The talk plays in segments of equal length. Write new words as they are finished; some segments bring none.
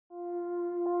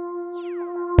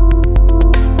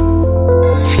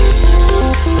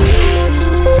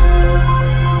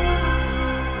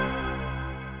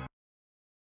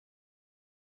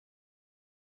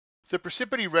The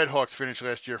Parsippany Redhawks finished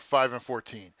last year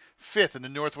 5-14, fifth in the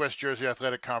Northwest Jersey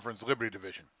Athletic Conference Liberty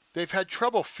Division. They've had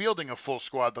trouble fielding a full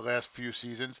squad the last few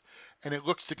seasons, and it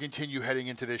looks to continue heading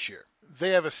into this year.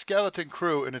 They have a skeleton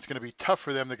crew, and it's going to be tough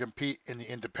for them to compete in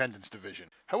the Independence Division.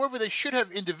 However, they should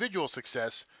have individual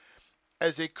success,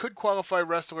 as they could qualify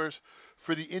wrestlers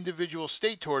for the individual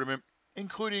state tournament,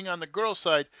 including on the girls'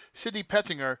 side, Sydney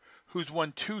Petzinger, who's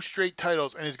won 2 straight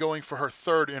titles and is going for her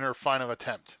 3rd in her final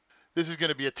attempt. This is going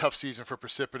to be a tough season for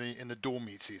Parsippany in the dual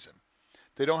meet season.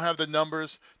 They don't have the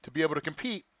numbers to be able to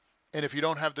compete, and if you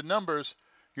don't have the numbers,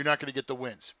 you're not going to get the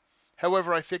wins.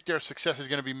 However, I think their success is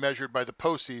going to be measured by the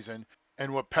postseason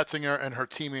and what Petzinger and her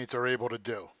teammates are able to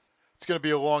do. It's going to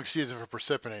be a long season for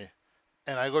Parsippany,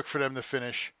 and I look for them to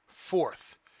finish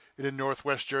 4th in the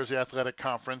Northwest Jersey Athletic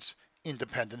Conference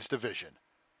Independence Division.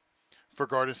 For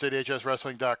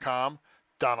GardenStateHSWrestling.com,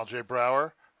 Donald J.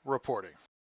 Brower reporting.